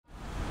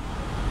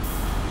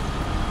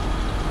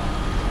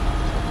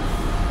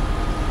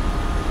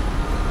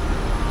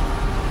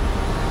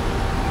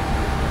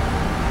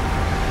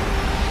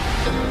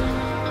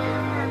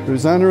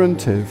Roseanna and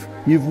Tiv,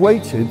 you've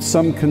waited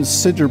some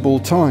considerable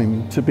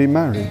time to be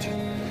married.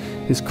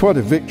 It's quite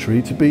a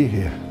victory to be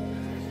here.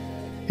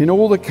 In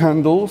all the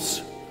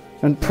candles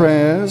and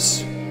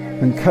prayers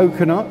and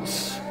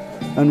coconuts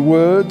and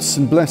words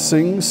and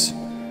blessings,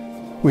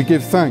 we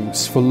give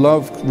thanks for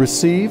love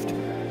received,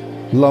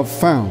 love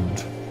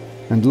found,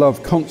 and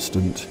love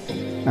constant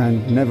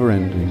and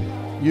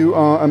never-ending. You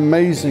are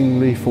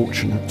amazingly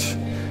fortunate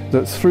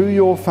that through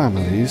your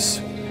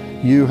families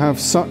you have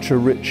such a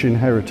rich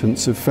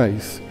inheritance of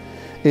faith.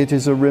 It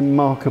is a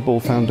remarkable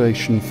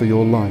foundation for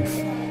your life.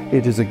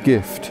 It is a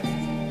gift.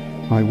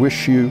 I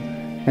wish you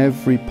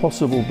every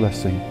possible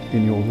blessing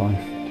in your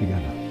life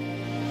together.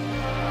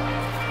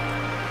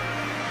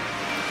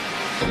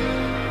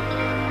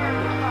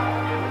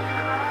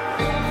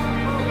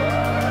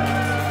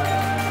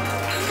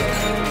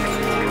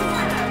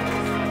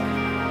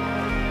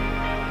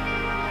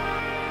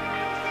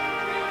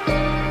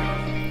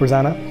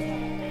 Roseanna,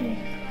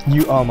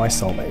 you are my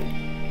soulmate.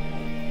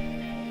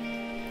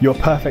 You're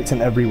perfect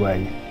in every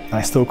way, and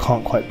I still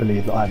can't quite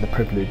believe that I had the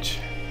privilege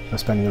of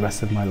spending the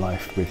rest of my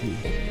life with you.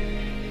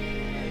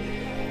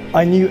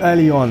 I knew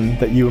early on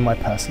that you were my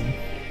person.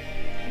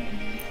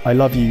 I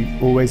love you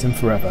always and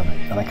forever,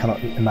 and I cannot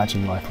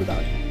imagine life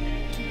without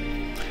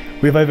you.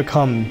 We've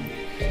overcome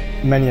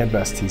many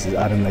adversities, as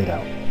Adam laid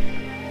out.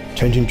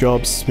 Changing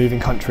jobs,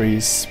 moving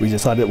countries. We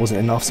decided it wasn't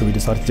enough, so we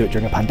decided to do it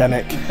during a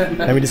pandemic.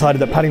 Then we decided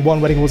that planning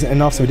one wedding wasn't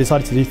enough, so we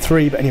decided to do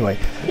 3, but anyway.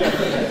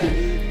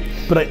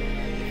 But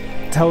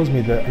it tells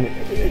me that, and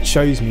it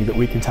shows me that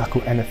we can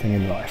tackle anything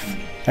in life,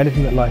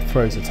 anything that life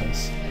throws at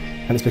us,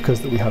 and it's because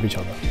that we have each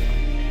other.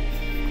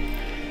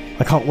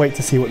 I can't wait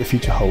to see what the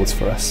future holds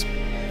for us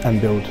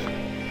and build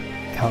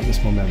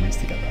countless more memories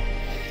together.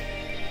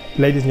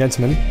 Ladies and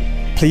gentlemen,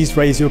 please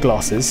raise your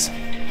glasses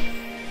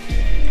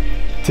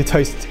to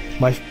toast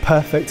my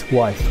perfect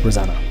wife,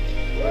 Roseanna.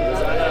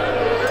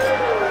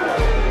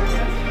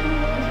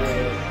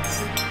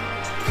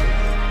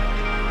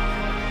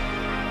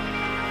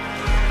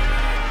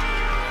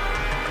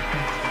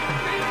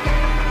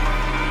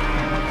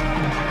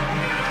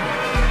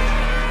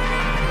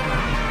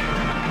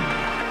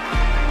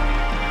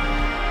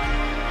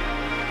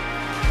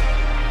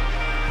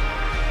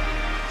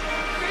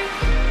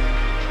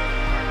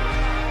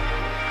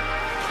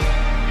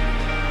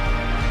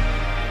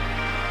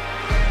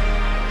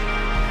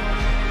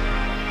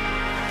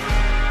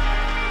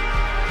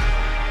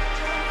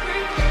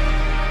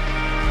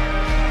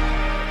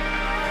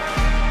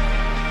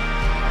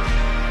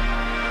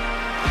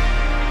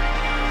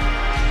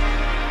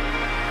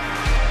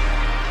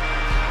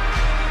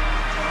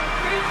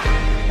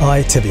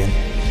 I, Thivyan,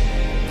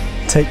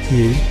 take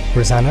you,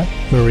 Roseanna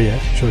Maria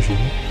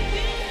Georgina,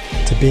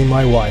 to be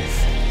my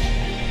wife,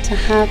 to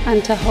have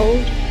and to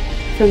hold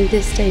from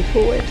this day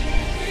forward,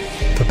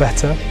 for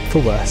better,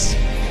 for worse,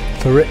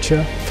 for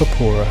richer, for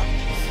poorer,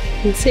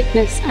 in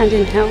sickness and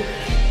in health,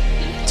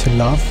 to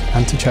love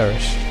and to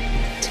cherish,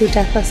 till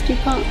death us do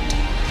part.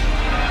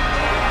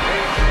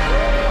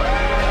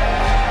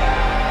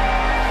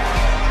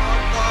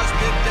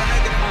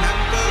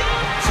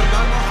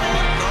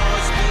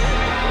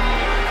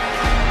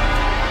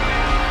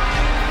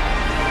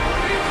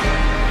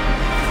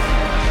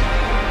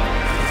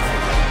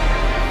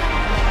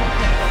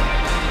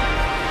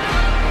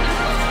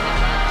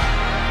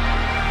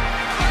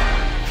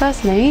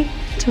 Firstly,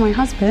 to my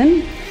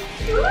husband.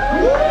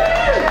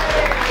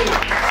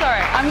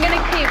 Sorry, I'm going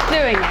to keep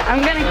doing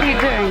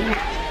it.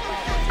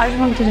 I just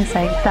wanted to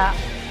say that,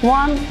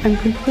 one, I'm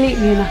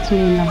completely and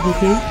utterly in love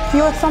with you.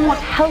 You are somewhat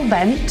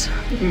hell-bent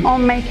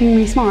on making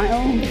me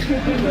smile.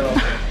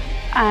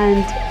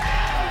 And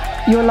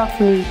your love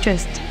for me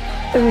just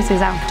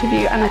oozes out of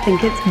you, and I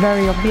think it's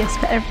very obvious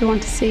for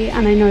everyone to see,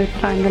 and I know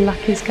that I'm the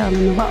luckiest girl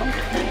in the world.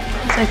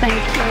 So thank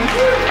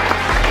you.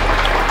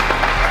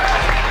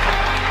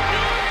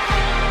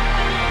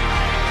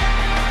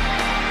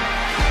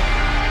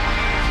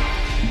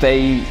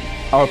 They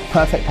are a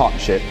perfect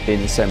partnership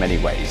in so many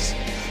ways.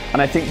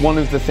 And I think one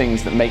of the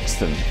things that makes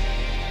them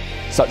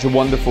such a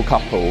wonderful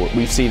couple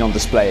we've seen on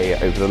display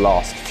over the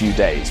last few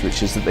days,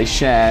 which is that they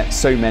share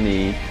so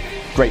many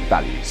great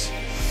values.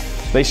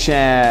 They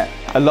share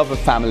a love of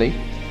family,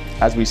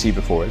 as we see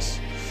before us.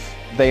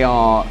 They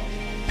are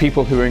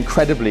people who are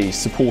incredibly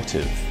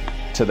supportive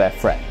to their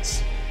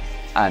friends,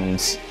 and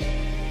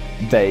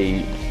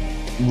they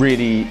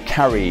really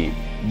carry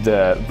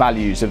the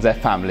values of their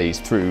families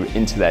through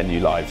into their new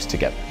lives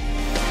together.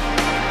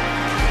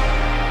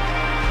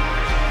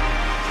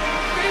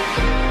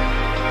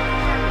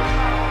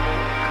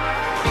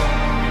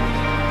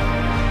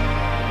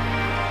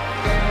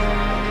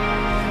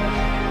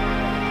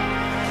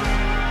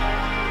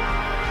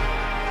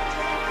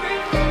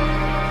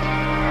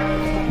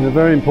 In a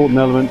very important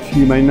element,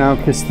 you may now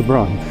kiss the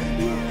bride.